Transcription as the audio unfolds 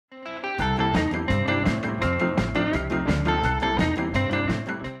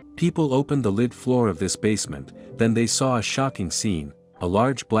People opened the lid floor of this basement, then they saw a shocking scene: a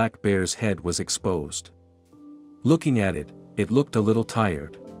large black bear's head was exposed. Looking at it, it looked a little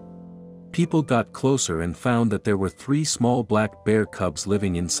tired. People got closer and found that there were 3 small black bear cubs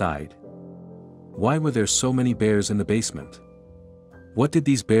living inside. Why were there so many bears in the basement? What did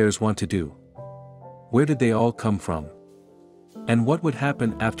these bears want to do? Where did they all come from? And what would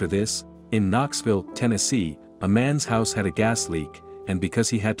happen after this? In Knoxville, Tennessee, a man's house had a gas leak, and because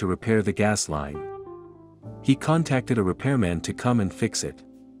he had to repair the gas line, he contacted a repairman to come and fix it.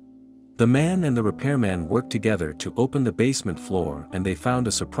 The man and the repairman worked together to open the basement floor, and they found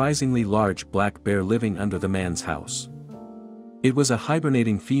a surprisingly large black bear living under the man's house. It was a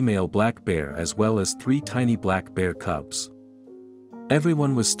hibernating female black bear as well as 3 tiny black bear cubs.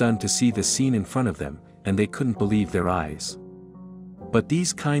 Everyone was stunned to see the scene in front of them, and they couldn't believe their eyes. But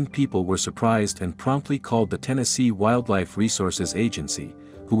these kind people were surprised and promptly called the Tennessee Wildlife Resources Agency,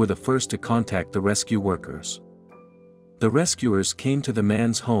 who were the first to contact the rescue workers. The rescuers came to the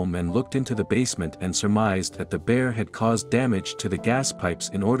man's home and looked into the basement and surmised that the bear had caused damage to the gas pipes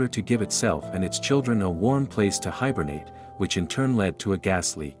in order to give itself and its children a warm place to hibernate, which in turn led to a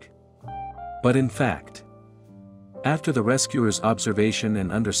gas leak. But in fact, after the rescuers' observation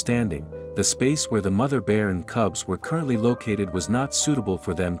and understanding, the space where the mother bear and cubs were currently located was not suitable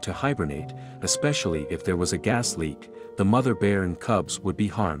for them to hibernate, especially if there was a gas leak. The mother bear and cubs would be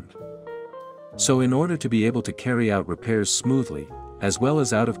harmed. So in order to be able to carry out repairs smoothly, as well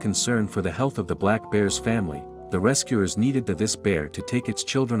as out of concern for the health of the black bear's family, the rescuers needed this bear to take its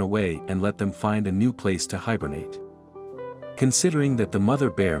children away and let them find a new place to hibernate. Considering that the mother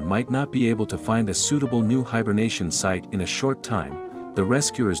bear might not be able to find a suitable new hibernation site in a short time, the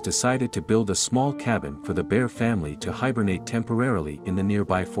rescuers decided to build a small cabin for the bear family to hibernate temporarily in the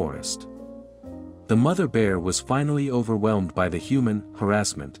nearby forest. The mother bear was finally overwhelmed by the human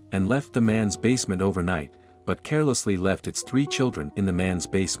harassment and left the man's basement overnight, but carelessly left its 3 children in the man's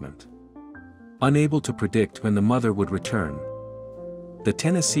basement. Unable to predict when the mother would return, the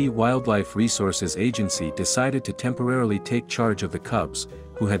Tennessee Wildlife Resources Agency decided to temporarily take charge of the cubs,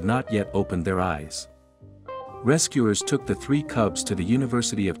 who had not yet opened their eyes. Rescuers took the 3 cubs to the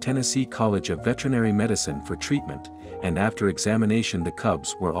University of Tennessee College of Veterinary Medicine for treatment, and after examination the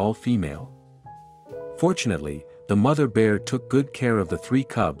cubs were all female. Fortunately, the mother bear took good care of the 3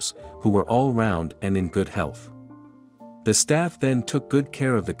 cubs, who were all round and in good health. The staff then took good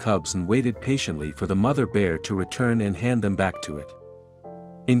care of the cubs and waited patiently for the mother bear to return and hand them back to it.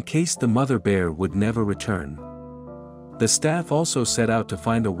 In case the mother bear would never return, the staff also set out to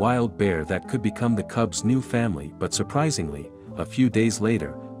find a wild bear that could become the cubs' new family, but surprisingly, a few days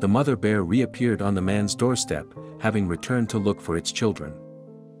later, the mother bear reappeared on the man's doorstep, having returned to look for its children.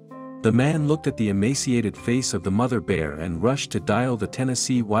 The man looked at the emaciated face of the mother bear and rushed to dial the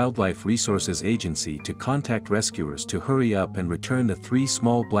Tennessee Wildlife Resources Agency to contact rescuers to hurry up and return the 3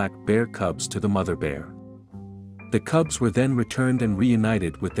 small black bear cubs to the mother bear. The cubs were then returned and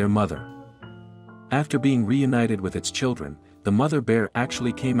reunited with their mother. After being reunited with its children, the mother bear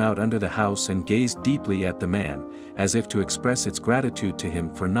actually came out under the house and gazed deeply at the man, as if to express its gratitude to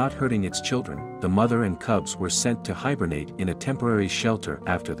him for not hurting its children. The mother and cubs were sent to hibernate in a temporary shelter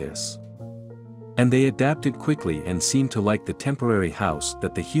after this. And they adapted quickly and seemed to like the temporary house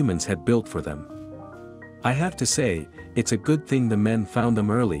that the humans had built for them. I have to say, it's a good thing the men found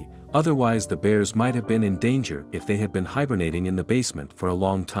them early, otherwise the bears might have been in danger if they had been hibernating in the basement for a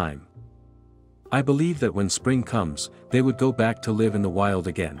long time. I believe that when spring comes, they would go back to live in the wild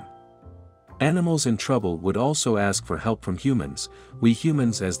again. Animals in trouble would also ask for help from humans. We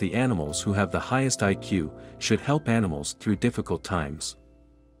humans, as the animals who have the highest IQ, should help animals through difficult times.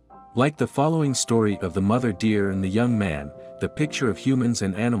 Like the following story of the mother deer and the young man, the picture of humans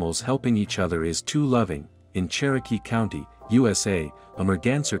and animals helping each other is too loving. In Cherokee County, USA, a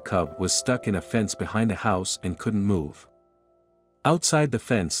merganser cub was stuck in a fence behind a house and couldn't move. Outside the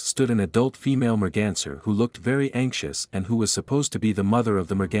fence stood an adult female merganser who looked very anxious and who was supposed to be the mother of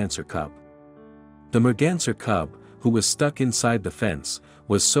the merganser cub. The merganser cub, who was stuck inside the fence,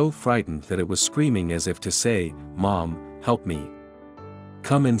 was so frightened that it was screaming as if to say, "Mom, help me.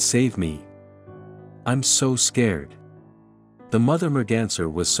 Come and save me. I'm so scared." The mother merganser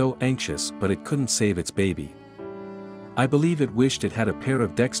was so anxious but it couldn't save its baby. I believe it wished it had a pair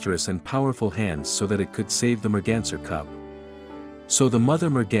of dexterous and powerful hands so that it could save the merganser cub. So the mother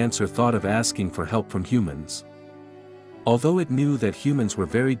merganser thought of asking for help from humans. Although it knew that humans were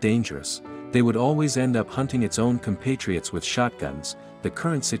very dangerous, they would always end up hunting its own compatriots with shotguns. The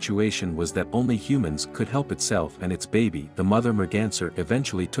current situation was that only humans could help itself and its baby. The mother merganser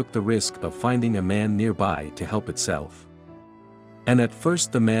eventually took the risk of finding a man nearby to help itself. And at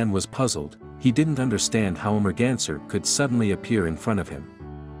first the man was puzzled, he didn't understand how a merganser could suddenly appear in front of him.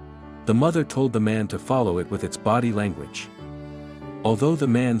 The mother told the man to follow it with its body language. Although the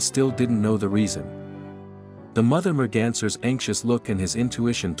man still didn't know the reason. The mother merganser's anxious look and his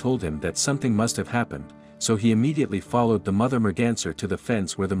intuition told him that something must have happened, so he immediately followed the mother merganser to the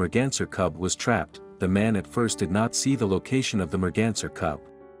fence where the merganser cub was trapped. The man at first did not see the location of the merganser cub.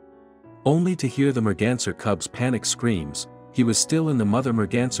 Only to hear the merganser cub's panic screams. He was still in the mother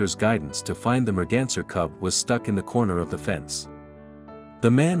merganser's guidance to find the merganser cub was stuck in the corner of the fence.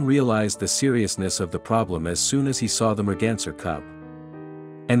 The man realized the seriousness of the problem as soon as he saw the merganser cub.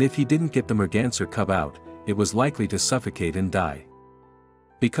 And if he didn't get the merganser cub out, it was likely to suffocate and die.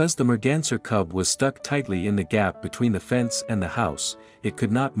 Because the merganser cub was stuck tightly in the gap between the fence and the house, it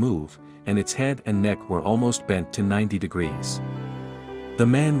could not move, and its head and neck were almost bent to 90 degrees. The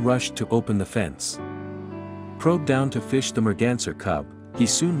man rushed to open the fence. Probed down to fish the merganser cub, he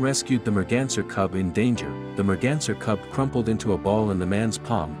soon rescued the merganser cub in danger. The merganser cub crumpled into a ball in the man's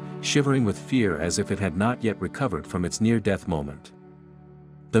palm, shivering with fear as if it had not yet recovered from its near-death moment.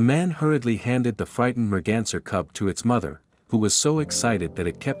 The man hurriedly handed the frightened merganser cub to its mother, who was so excited that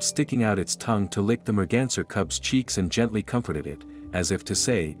it kept sticking out its tongue to lick the merganser cub's cheeks and gently comforted it, as if to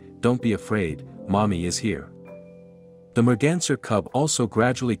say, "Don't be afraid, Mommy is here." The merganser cub also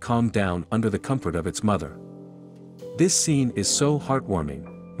gradually calmed down under the comfort of its mother. This scene is so heartwarming.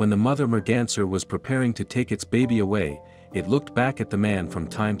 When the mother merganser was preparing to take its baby away, it looked back at the man from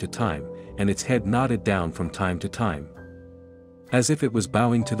time to time, and its head nodded down from time to time, as if it was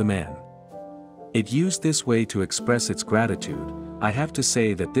bowing to the man. It used this way to express its gratitude. I have to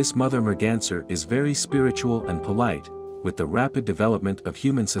say that this mother merganser is very spiritual and polite. With the rapid development of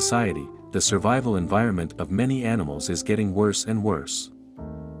human society, the survival environment of many animals is getting worse and worse.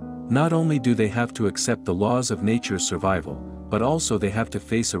 Not only do they have to accept the laws of nature's survival, but also they have to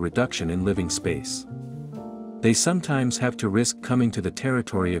face a reduction in living space. They sometimes have to risk coming to the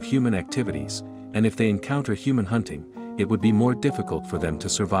territory of human activities, and if they encounter human hunting, it would be more difficult for them to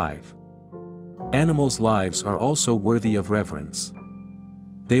survive. Animals' lives are also worthy of reverence.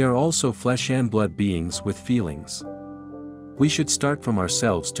 They are also flesh and blood beings with feelings. We should start from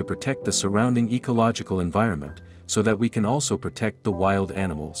ourselves to protect the surrounding ecological environment, so that we can also protect the wild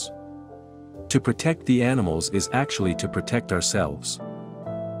animals. To protect the animals is actually to protect ourselves.